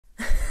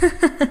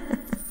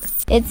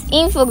It's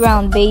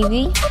Infoground,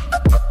 baby.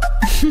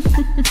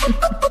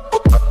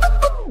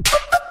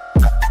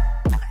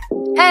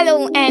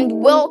 Hello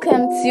and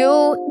welcome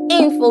to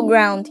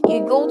Infoground.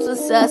 You go to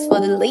search for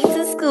the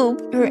latest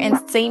scoop, your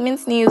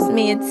entertainment news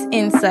meets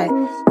insight.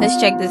 Let's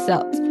check this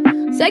out.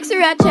 Sexxy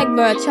Red checked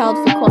by a child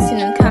for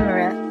cussing on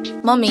camera.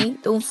 Mommy,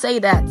 don't say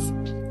that.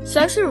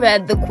 Sexxy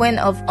Red, the queen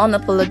of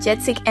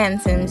unapologetic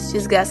anthems,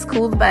 just got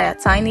schooled by a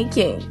tiny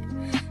kid.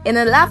 In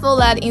a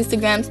laugh-out-loud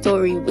Instagram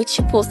story, which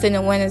she posted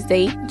on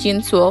Wednesday, June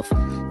 12th,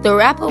 the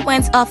rapper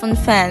went off on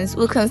fans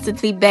who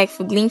constantly begged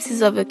for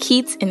glimpses of her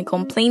kids and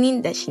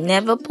complaining that she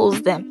never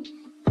posts them.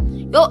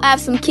 Go have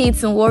some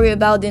kids and worry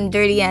about them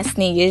dirty-ass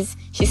niggas,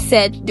 she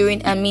said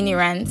during a mini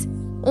rant,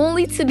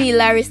 only to be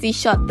hilariously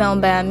shot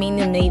down by a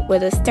mini-mate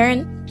with a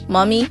stern,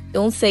 "Mommy,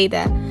 don't say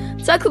that."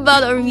 Talk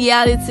about a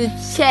reality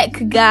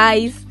check,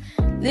 guys.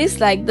 Looks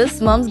like this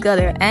mom's got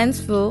her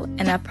hands full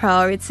and her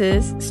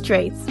priorities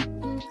straight.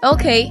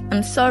 "Okay,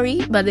 I'm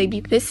sorry, but they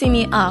be pissing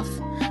me off,"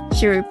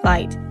 she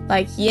replied.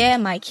 Like, yeah,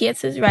 my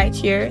kids is right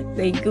here,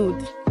 they good.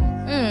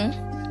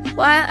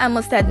 While I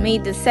must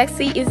admit that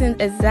Sexxy isn't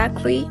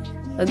exactly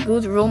a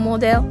good role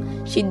model,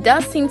 she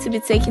does seem to be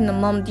taking the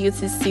mom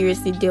duties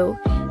seriously though,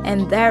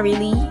 and that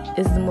really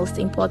is the most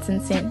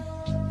important thing.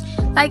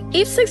 Like,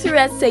 if Sexxy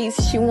Red says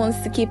she wants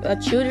to keep her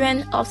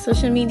children off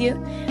social media,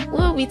 who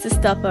are we to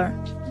stop her?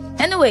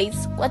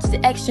 Anyways, watch the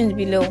exchange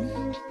below.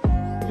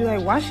 Be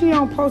like, why she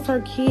don't post her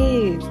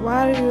kids?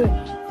 Why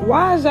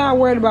is y'all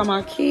worried about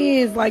my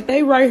kids? Like,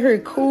 they right here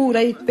cool,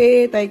 they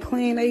fed, they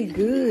clean, they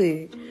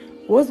good.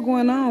 What's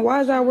going on?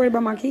 Why is y'all worried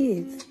about my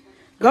kids?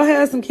 Go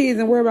have some kids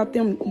and worry about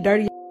them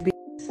dirty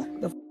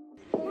bitches.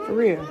 For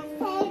real.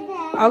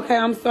 Okay,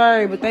 I'm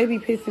sorry, but they be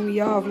pissing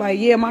me off. Like,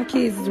 yeah, my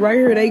kids is right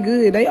here, they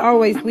good. They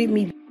always with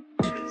me.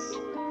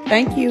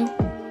 Thank you.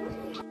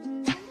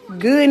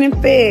 Good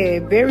and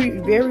fed. Very,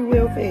 very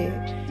well fed.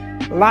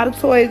 A lot of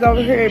toys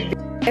over here.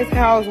 That's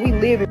house we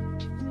live in.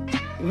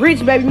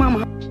 Rich baby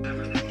mama.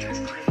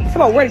 It's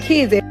about where the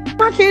kids at.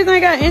 My kids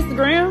ain't got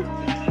Instagram.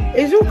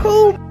 Is you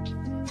cool?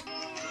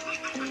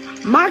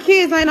 My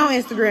kids ain't on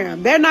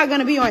Instagram. They're not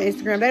gonna be on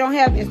Instagram. They don't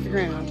have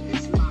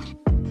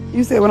Instagram.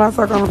 You said when I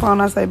talk on the phone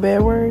I say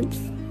bad words?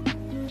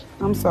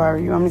 I'm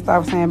sorry. You want me to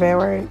stop saying bad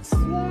words?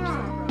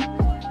 Yeah.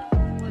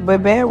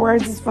 But bad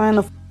words is fun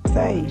to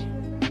say.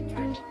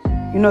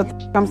 You know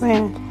what I'm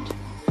saying?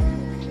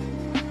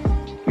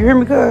 You hear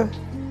me, cuz?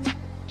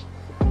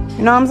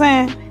 You know what I'm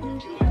saying?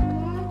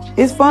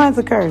 It's fun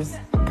to curse.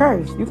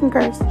 Curse. You can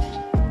curse.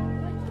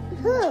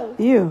 Who?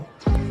 You.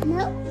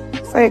 No.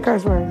 Say a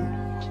curse word.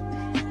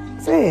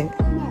 Say it.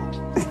 No.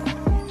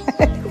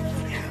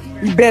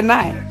 You better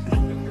not.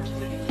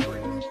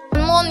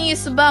 More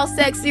news about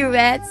Sexxy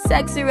Red.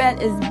 Sexxy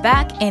Red is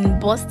back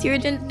and bustier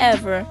than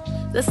ever.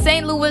 The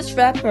St. Louis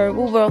rapper,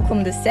 who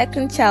welcomed the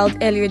second child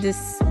earlier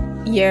this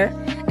year,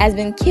 has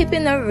been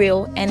keeping it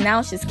real, and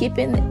now she's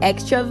keeping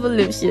extra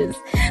voluptuous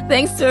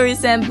thanks to a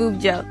recent boob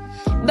job.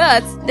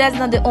 But that's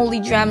not the only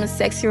drama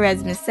Sexxy Red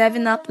has been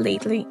serving up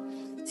lately.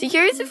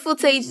 Security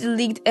footage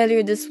leaked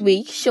earlier this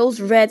week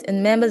shows Red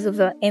and members of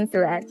her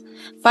entourage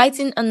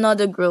fighting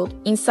another girl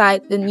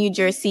inside the New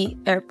Jersey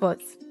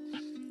airport.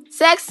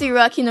 Sexxy,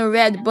 rocking a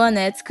red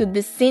bonnet, could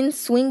be seen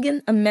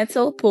swinging a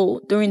metal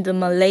pole during the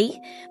melee,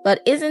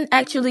 but isn't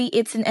actually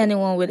hitting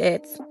anyone with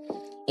it.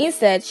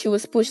 Instead, she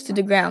was pushed to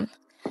the ground.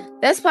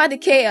 Despite the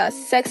chaos,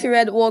 Sexxy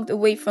Red walked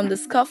away from the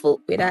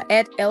scuffle with her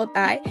head held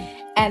high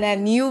and a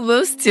new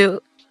voice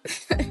too.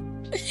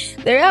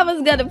 The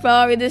rapper's got the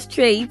priorities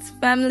traits,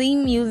 family,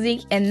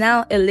 music, and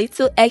now a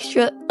little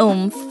extra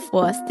oomph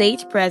for a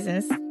stage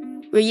presence.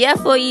 We're here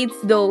for it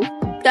though.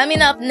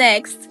 Coming up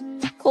next,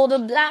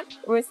 Kodak Black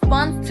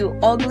responds to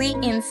ugly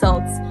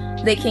insults.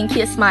 They can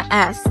kiss my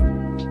ass.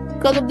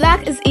 Kodak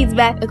Black is hit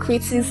back a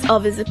critique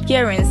of his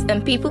appearance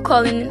and people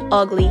calling him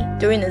ugly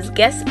during his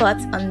guest spot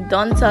on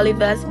Don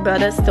Toliver's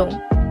Brother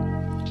Stone.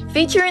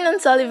 Featuring on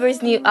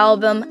Toliver's new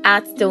album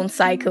At Stone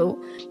Psycho,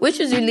 which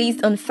was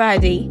released on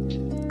Friday,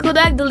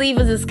 Kodak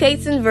delivers a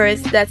skating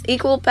verse that's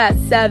equal parts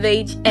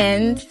savage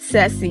and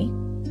sassy.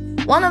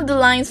 One of the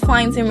lines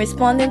finds him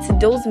responding to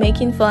those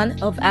making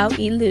fun of how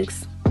he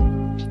looks.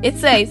 It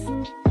says,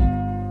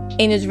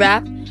 in his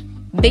rap,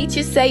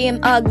 "Bitches say I'm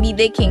ugly,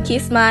 they can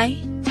kiss my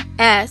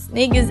ass.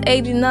 Niggas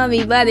hating on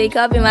me, but they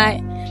copy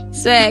my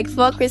swag.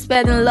 Fuck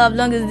respect and love,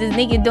 long as this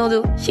nigga don't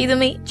do shit to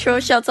me. Throw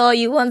shots all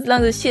you want,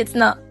 long as shit's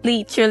not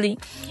literally."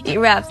 He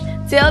raps,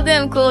 "Tell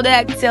them,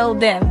 Kodak, tell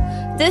them."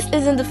 This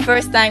isn't the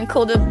first time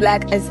Kodak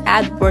Black has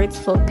had words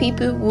for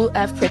people who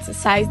have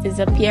criticized his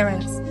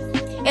appearance.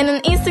 In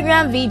an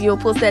Instagram video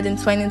posted in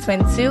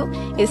 2022,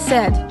 he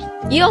said,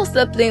 "You all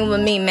stop playing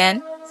with me,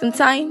 man.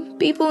 Sometimes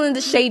people in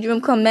the shade room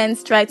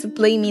comments try to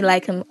play me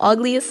like I'm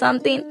ugly or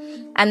something.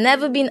 I've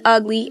never been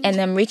ugly and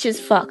I'm rich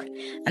as fuck.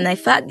 And I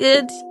felt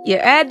good. You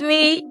heard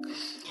me."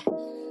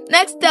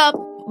 Next up,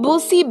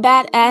 Boosie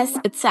Badass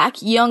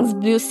attack Young's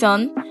blue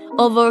son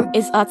over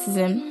his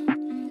autism.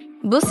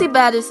 Boosie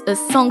Badass has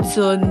sunk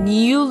to a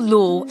new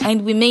low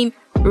and remain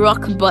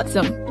rock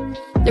bottom.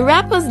 The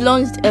rappers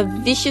launched a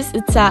vicious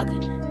attack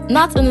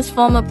not on his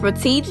former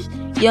protege,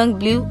 Young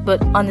Blue,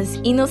 but on his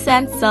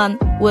innocent son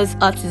who has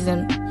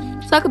autism.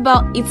 Talk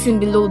about eating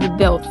below the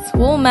belt.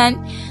 Whoa,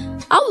 man,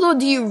 how low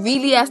do you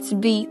really have to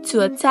be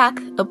to attack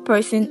a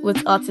person with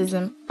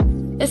autism?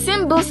 It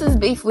seems Boss's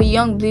beef with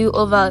Young Blue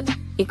over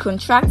a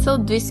contractual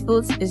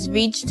dispute has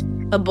reached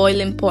a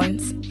boiling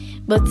point.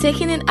 But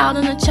taking it out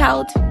on a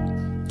child?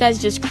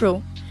 That's just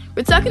cruel.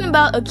 We're talking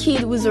about a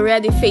kid who's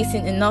already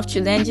facing enough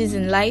challenges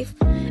in life,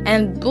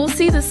 and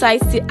Boosie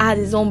decides to add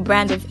his own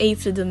brand of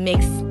hate to the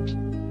mix.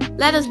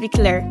 Let us be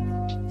clear.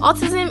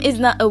 Autism is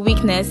not a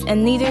weakness,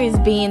 and neither is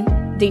being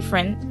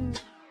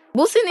different.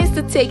 Boosie needs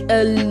to take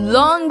a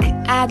long,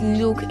 hard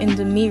look in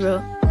the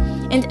mirror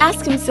and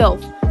ask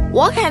himself,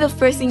 what kind of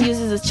person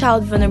uses a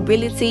child's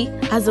vulnerability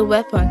as a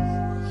weapon?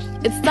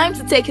 It's time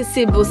to take a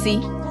seat,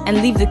 Boosie,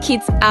 and leave the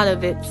kids out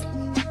of it.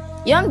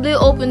 Young Blue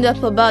opened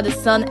up about his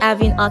son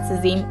having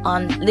autism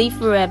on Live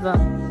Forever,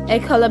 a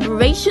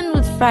collaboration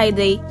with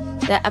Friday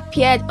that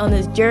appeared on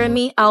his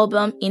Jeremy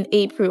album in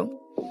April.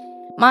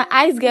 My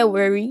eyes get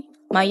worried.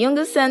 My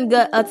younger son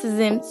got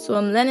autism, so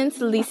I'm learning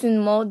to listen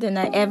more than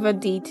I ever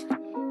did.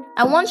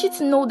 I want you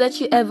to know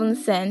that you haven't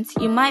sent.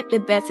 You might be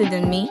better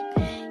than me.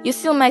 You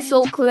see my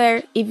soul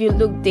clear if you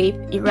look deep,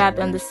 he rapped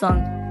on the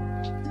song.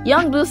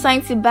 Young Blue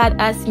signed to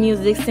Badass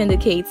Music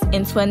Syndicate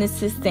in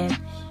 2016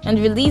 and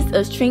released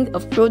a string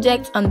of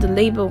projects on the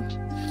label,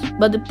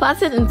 but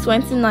departed in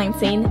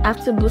 2019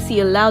 after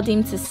Boosie allowed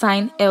him to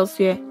sign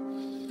elsewhere.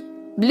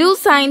 Blue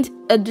signed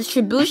a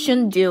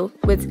distribution deal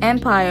with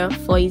Empire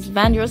for his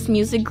Vandross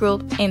music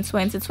group in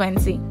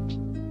 2020.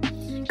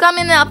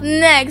 Coming up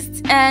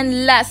next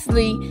and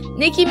lastly,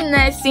 Nicki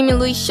Minaj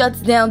seemingly shuts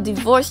down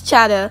divorce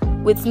chatter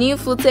with new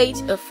footage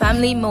of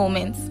family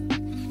moments.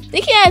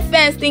 Nicki had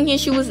fans thinking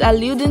she was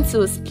alluding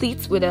to a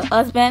split with her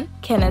husband,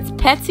 Kenneth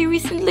Petty,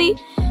 recently,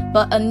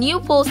 but a new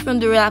post from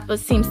the rapper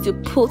seems to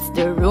put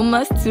the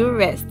rumors to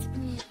rest.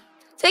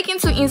 Taken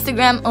to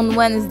Instagram on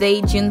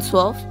Wednesday, June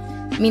 12th,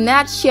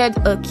 Minaj shared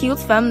a cute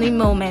family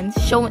moment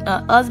showing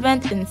her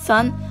husband and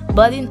son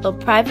boarding a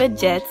private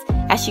jet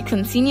as she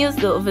continues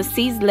the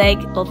overseas leg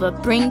of a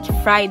Brink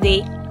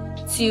Friday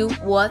to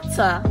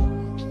water.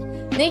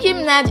 Nicki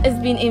Minaj has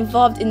been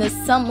involved in a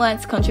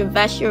somewhat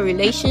controversial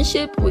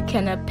relationship with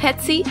Kenneth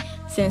Petty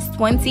since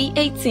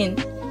 2018,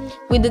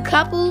 with the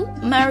couple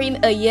marrying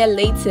a year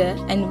later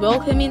and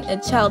welcoming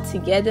a child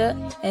together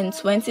in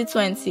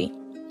 2020.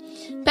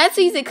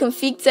 Petty is a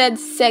convicted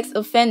sex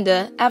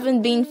offender,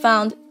 having been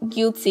found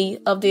guilty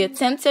of the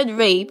attempted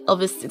rape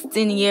of a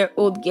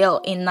 16-year-old girl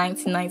in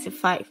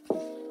 1995.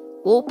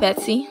 Oh,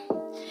 Petty.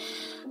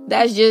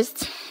 That's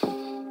just...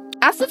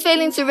 After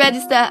failing to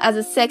register as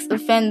a sex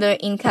offender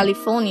in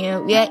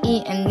California, where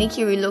he and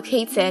Nicki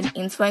relocated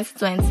in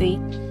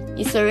 2020,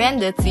 he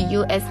surrendered to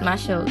U.S.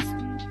 Marshals.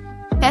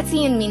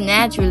 Petty and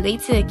Minaj were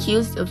later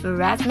accused of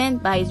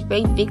harassment by his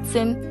rape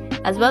victim,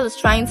 as well as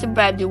trying to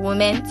bribe the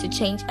woman to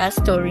change her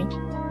story.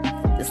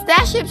 The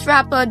Starships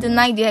rapper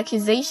denied the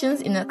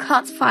accusations in a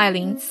court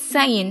filing,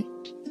 saying,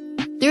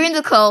 "During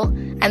the call,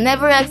 I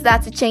never asked her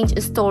to change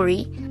her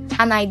story,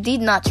 and I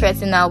did not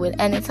threaten her with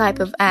any type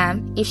of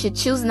harm if she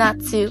chose not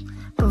to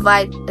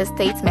provide a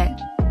statement.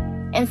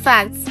 In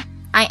fact,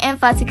 I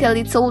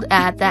emphatically told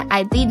her that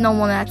I did not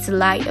want her to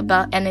lie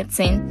about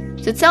anything,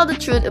 to tell the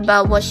truth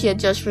about what she had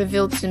just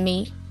revealed to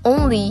me,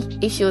 only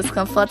if she was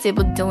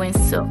comfortable doing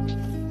so."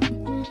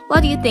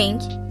 What do you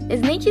think?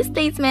 Is Nicki's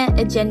statement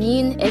a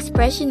genuine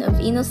expression of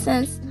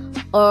innocence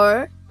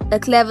or a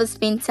clever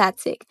spin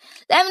tactic?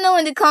 Let me know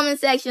in the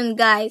comment section,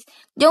 guys.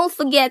 Don't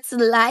forget to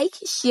like,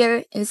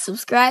 share, and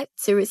subscribe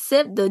to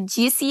receive the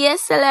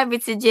juiciest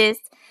celebrity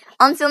gist.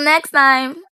 Until next time.